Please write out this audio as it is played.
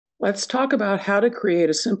Let's talk about how to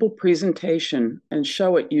create a simple presentation and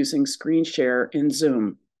show it using screen share in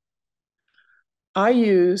Zoom. I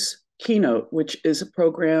use Keynote, which is a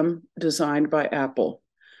program designed by Apple,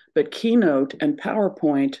 but Keynote and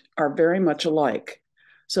PowerPoint are very much alike.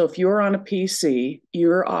 So if you're on a PC,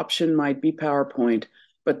 your option might be PowerPoint,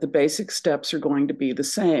 but the basic steps are going to be the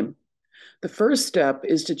same. The first step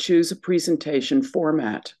is to choose a presentation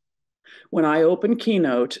format. When I open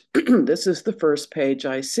Keynote, this is the first page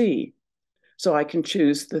I see. So I can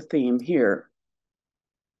choose the theme here.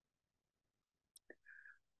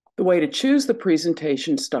 The way to choose the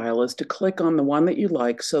presentation style is to click on the one that you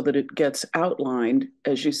like so that it gets outlined,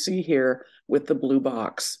 as you see here, with the blue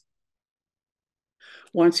box.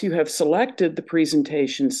 Once you have selected the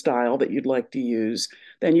presentation style that you'd like to use,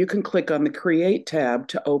 then you can click on the Create tab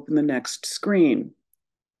to open the next screen.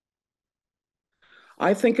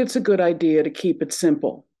 I think it's a good idea to keep it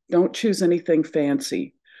simple. Don't choose anything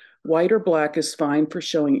fancy. White or black is fine for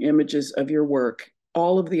showing images of your work.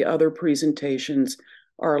 All of the other presentations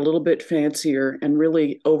are a little bit fancier and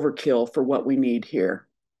really overkill for what we need here.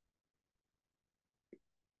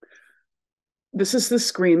 This is the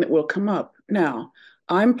screen that will come up. Now,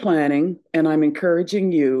 I'm planning and I'm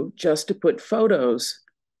encouraging you just to put photos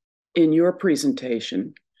in your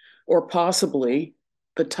presentation or possibly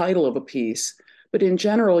the title of a piece. But in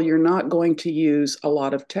general, you're not going to use a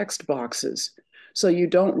lot of text boxes. So you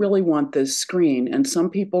don't really want this screen. And some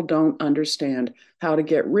people don't understand how to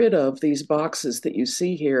get rid of these boxes that you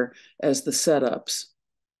see here as the setups.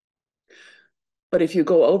 But if you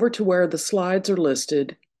go over to where the slides are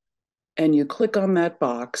listed and you click on that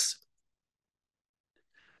box,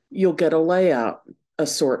 you'll get a layout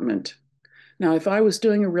assortment. Now, if I was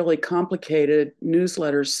doing a really complicated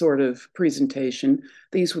newsletter sort of presentation,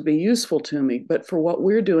 these would be useful to me. But for what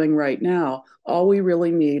we're doing right now, all we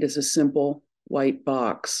really need is a simple white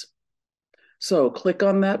box. So click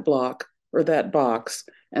on that block or that box,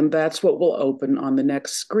 and that's what will open on the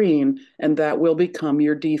next screen, and that will become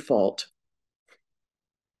your default.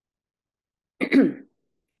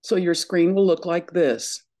 So your screen will look like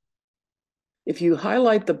this. If you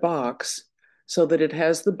highlight the box so that it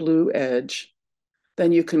has the blue edge,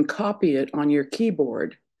 then you can copy it on your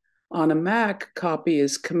keyboard. On a Mac, copy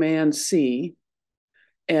is Command C,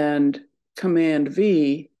 and Command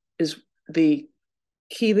V is the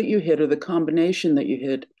key that you hit or the combination that you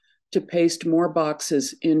hit to paste more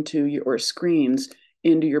boxes into your screens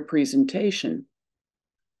into your presentation.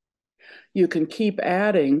 You can keep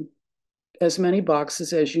adding as many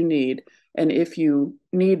boxes as you need. And if you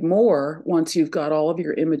need more, once you've got all of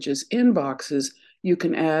your images in boxes, you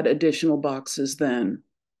can add additional boxes then.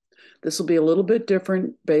 This will be a little bit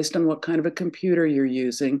different based on what kind of a computer you're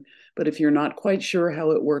using, but if you're not quite sure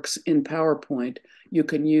how it works in PowerPoint, you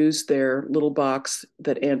can use their little box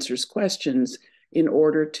that answers questions in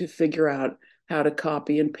order to figure out how to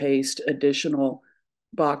copy and paste additional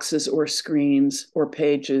boxes or screens or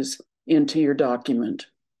pages into your document.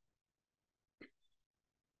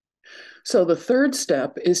 So the third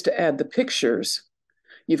step is to add the pictures.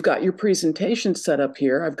 You've got your presentation set up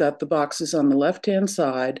here. I've got the boxes on the left-hand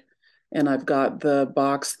side, and I've got the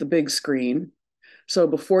box, the big screen. So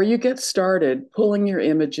before you get started pulling your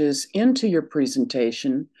images into your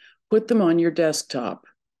presentation, put them on your desktop.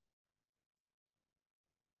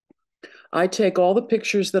 I take all the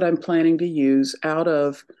pictures that I'm planning to use out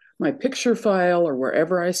of my picture file or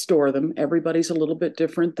wherever I store them. Everybody's a little bit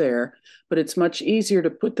different there, but it's much easier to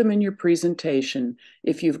put them in your presentation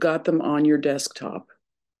if you've got them on your desktop.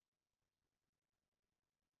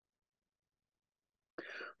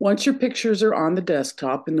 Once your pictures are on the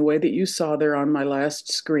desktop in the way that you saw there on my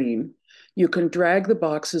last screen, you can drag the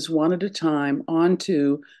boxes one at a time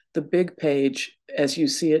onto the big page as you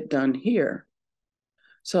see it done here.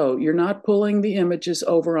 So you're not pulling the images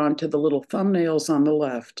over onto the little thumbnails on the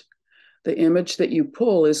left. The image that you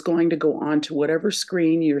pull is going to go onto whatever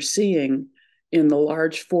screen you're seeing in the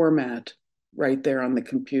large format right there on the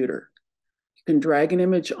computer. You can drag an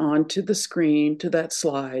image onto the screen to that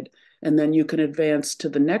slide, and then you can advance to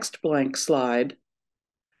the next blank slide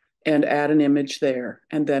and add an image there,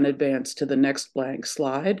 and then advance to the next blank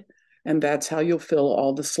slide. And that's how you'll fill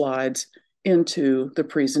all the slides into the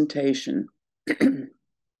presentation.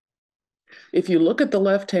 If you look at the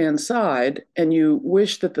left-hand side and you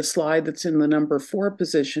wish that the slide that's in the number 4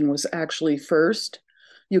 position was actually first,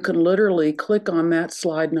 you can literally click on that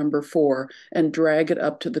slide number 4 and drag it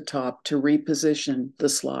up to the top to reposition the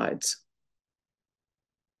slides.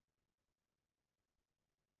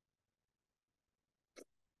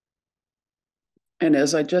 And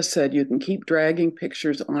as I just said, you can keep dragging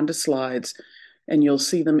pictures onto slides and you'll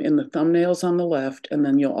see them in the thumbnails on the left, and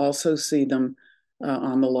then you'll also see them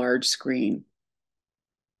on the large screen.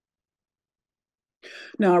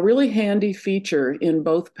 Now, a really handy feature in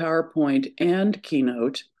both PowerPoint and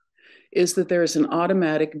Keynote is that there's an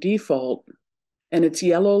automatic default, and it's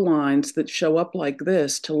yellow lines that show up like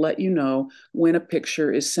this to let you know when a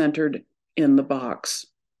picture is centered in the box.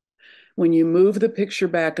 When you move the picture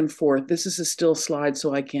back and forth, this is a still slide,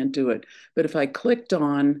 so I can't do it. But if I clicked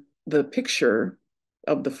on the picture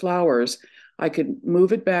of the flowers, I could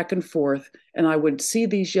move it back and forth, and I would see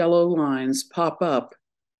these yellow lines pop up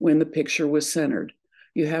when the picture was centered.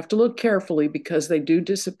 You have to look carefully because they do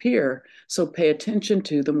disappear, so pay attention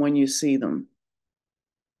to them when you see them.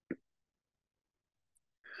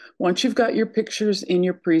 Once you've got your pictures in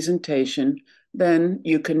your presentation, then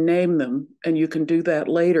you can name them, and you can do that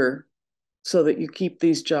later so that you keep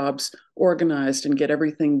these jobs organized and get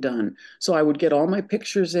everything done. So I would get all my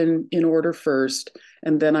pictures in order first,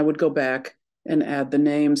 and then I would go back and add the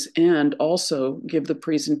names and also give the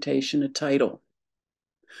presentation a title.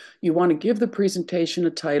 You want to give the presentation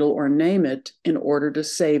a title or name it in order to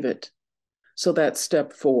save it. So that's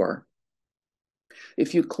step 4.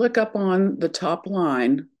 If you click up on the top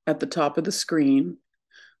line at the top of the screen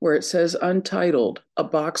where it says Untitled, a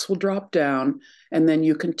box will drop down, and then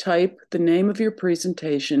you can type the name of your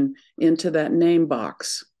presentation into that name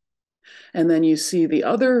box. And then you see the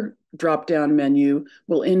other drop-down menu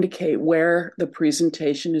will indicate where the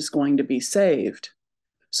presentation is going to be saved.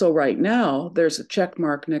 So right now, there's a check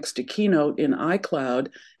mark next to Keynote in iCloud,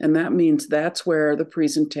 and that means that's where the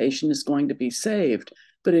presentation is going to be saved.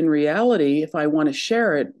 But in reality, if I want to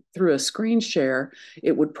share it through a screen share,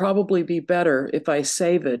 it would probably be better if I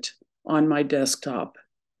save it on my desktop.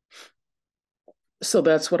 So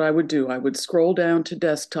that's what I would do. I would scroll down to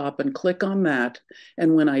desktop and click on that.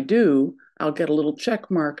 And when I do, I'll get a little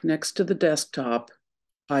check mark next to the desktop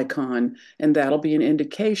icon, and that'll be an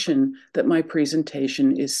indication that my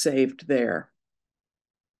presentation is saved there.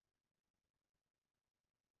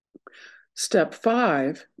 Step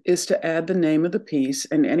 5 is to add the name of the piece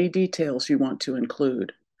and any details you want to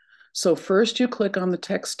include. So first you click on the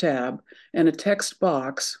text tab, and a text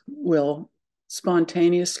box will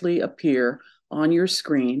spontaneously appear on your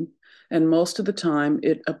screen, and most of the time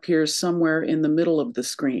it appears somewhere in the middle of the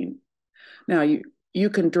screen. Now you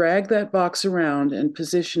can drag that box around and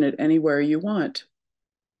position it anywhere you want.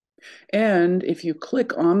 And if you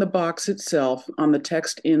click on the box itself, on the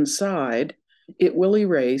text inside, it will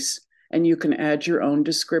erase, and you can add your own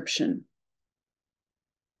description.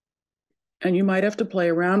 And you might have to play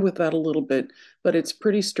around with that a little bit, but it's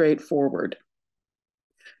pretty straightforward.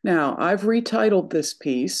 Now, I've retitled this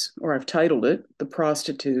piece, or I've titled it, The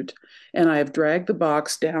Prostitute, and I have dragged the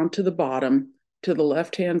box down to the bottom to the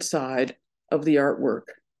left-hand side of the artwork.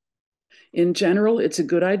 In general, it's a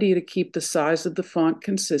good idea to keep the size of the font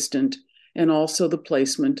consistent and also the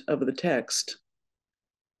placement of the text.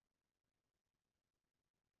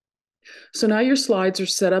 So now your slides are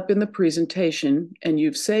set up in the presentation and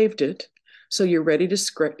you've saved it, so you're ready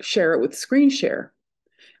to share it with Screen Share.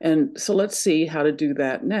 And so let's see how to do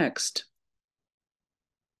that next.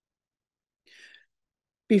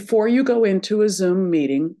 Before you go into a Zoom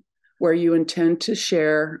meeting where you intend to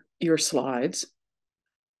share your slides,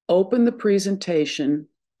 open the presentation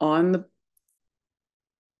on the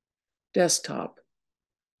desktop.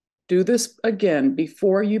 Do this again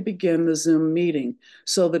before you begin the Zoom meeting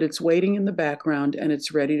so that it's waiting in the background and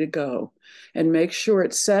it's ready to go. And make sure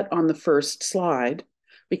it's set on the first slide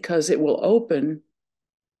because it will open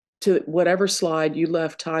to whatever slide you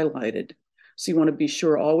left highlighted. So you want to be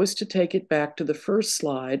sure always to take it back to the first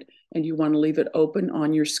slide, and you want to leave it open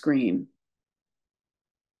on your screen.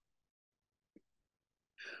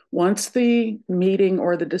 Once the meeting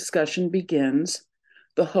or the discussion begins,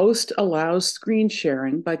 the host allows screen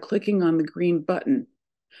sharing by clicking on the green button,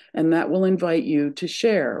 and that will invite you to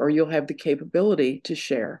share, or you'll have the capability to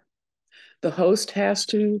share. The host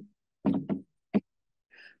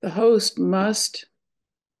must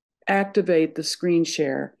activate the screen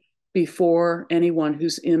share before anyone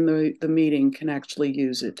who's in the meeting can actually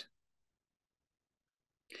use it.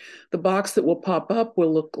 The box that will pop up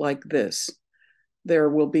will look like this. There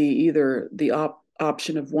will be either the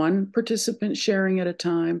option of one participant sharing at a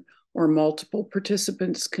time, or multiple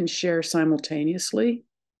participants can share simultaneously.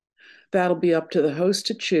 That'll be up to the host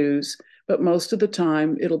to choose, but most of the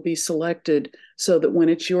time it'll be selected so that when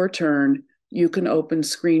it's your turn, you can open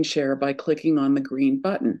screen share by clicking on the green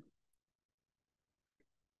button.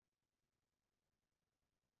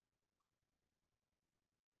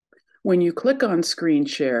 When you click on screen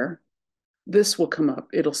share, this will come up.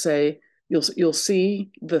 It'll say You'll see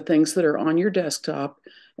the things that are on your desktop,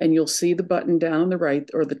 and you'll see the button down on the right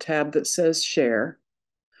or the tab that says share.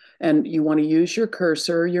 And you want to use your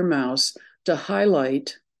cursor or your mouse to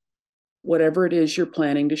highlight whatever it is you're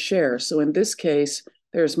planning to share. So in this case,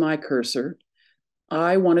 there's my cursor.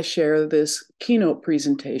 I want to share this Keynote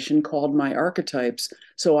presentation called My Archetypes.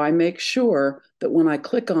 So I make sure that when I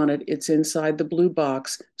click on it, it's inside the blue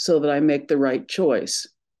box so that I make the right choice.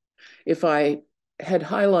 If I had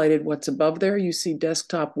highlighted what's above there, you see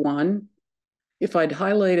desktop 1. If I'd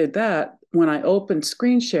highlighted that, when I open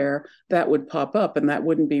screen share, that would pop up, and that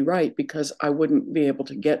wouldn't be right because I wouldn't be able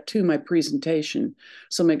to get to my presentation.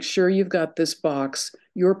 So make sure you've got this box,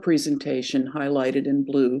 your presentation, highlighted in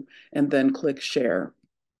blue, and then click share.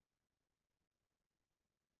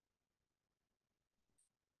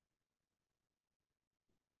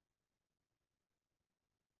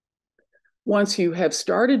 Once you have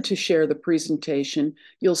started to share the presentation,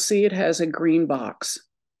 you'll see it has a green box.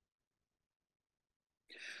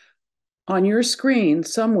 On your screen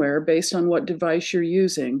somewhere, based on what device you're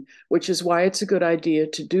using, which is why it's a good idea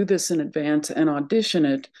to do this in advance and audition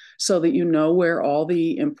it so that you know where all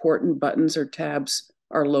the important buttons or tabs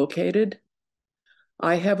are located.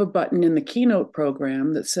 I have a button in the Keynote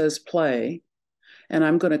program that says play, and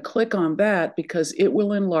I'm going to click on that because it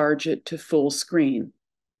will enlarge it to full screen.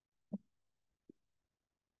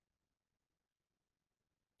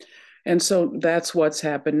 And so that's what's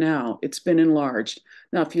happened now. It's been enlarged.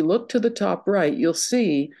 Now, if you look to the top right, you'll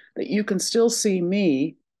see that you can still see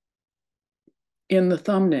me in the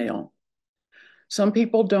thumbnail. Some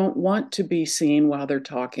people don't want to be seen while they're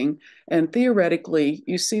talking. And theoretically,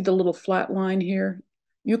 you see the little flat line here?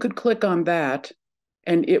 You could click on that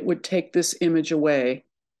and it would take this image away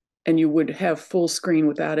and you would have full screen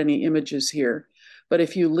without any images here. But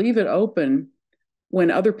if you leave it open, when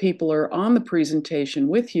other people are on the presentation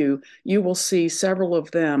with you, you will see several of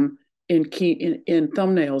them in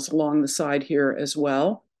thumbnails along the side here as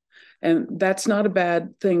well. And that's not a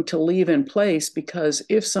bad thing to leave in place because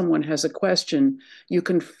if someone has a question, you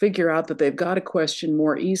can figure out that they've got a question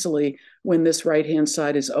more easily when this right-hand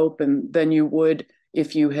side is open than you would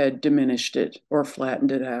if you had diminished it or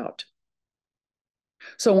flattened it out.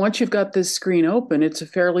 So once you've got this screen open, it's a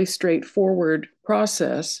fairly straightforward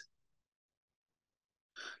process.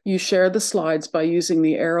 You share the slides by using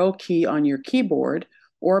the arrow key on your keyboard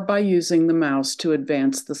or by using the mouse to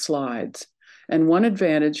advance the slides. And one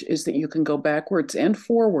advantage is that you can go backwards and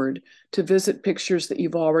forward to visit pictures that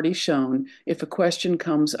you've already shown if a question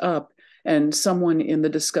comes up and someone in the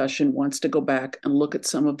discussion wants to go back and look at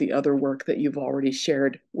some of the other work that you've already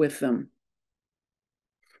shared with them.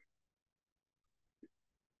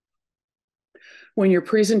 When your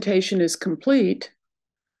presentation is complete,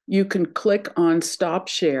 you can click on Stop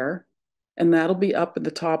Share, and that'll be up at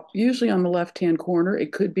the top, usually on the left-hand corner.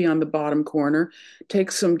 It could be on the bottom corner.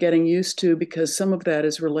 Takes some getting used to because some of that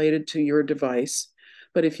is related to your device.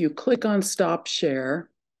 But if you click on Stop Share,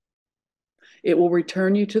 it will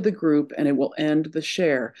return you to the group and it will end the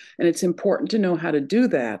share. And it's important to know how to do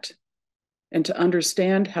that and to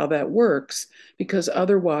understand how that works, because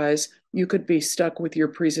otherwise you could be stuck with your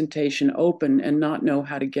presentation open and not know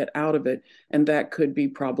how to get out of it, and that could be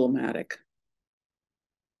problematic.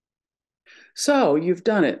 So you've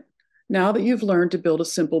done it. Now that you've learned to build a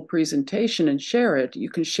simple presentation and share it, you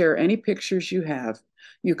can share any pictures you have.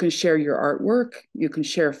 You can share your artwork. You can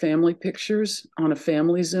share family pictures on a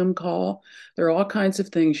family Zoom call. There are all kinds of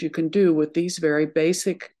things you can do with these very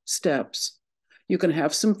basic steps. You can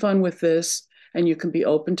have some fun with this, and you can be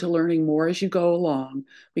open to learning more as you go along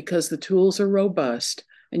because the tools are robust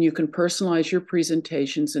and you can personalize your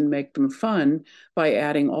presentations and make them fun by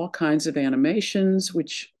adding all kinds of animations,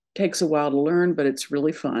 which takes a while to learn, but it's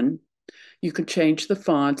really fun. You can change the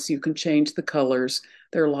fonts, you can change the colors.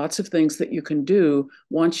 There are lots of things that you can do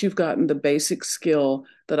once you've gotten the basic skill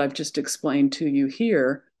that I've just explained to you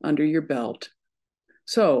here under your belt.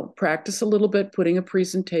 So practice a little bit putting a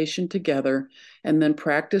presentation together, and then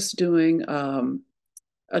practice doing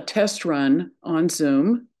a test run on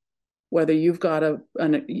Zoom, whether you've got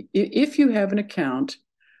if you have an account,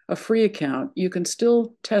 a free account, you can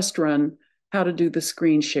still test run how to do the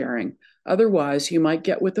screen sharing. Otherwise, you might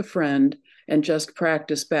get with a friend and just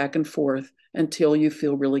practice back and forth until you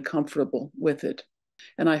feel really comfortable with it.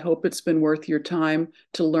 And I hope it's been worth your time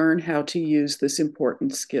to learn how to use this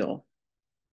important skill.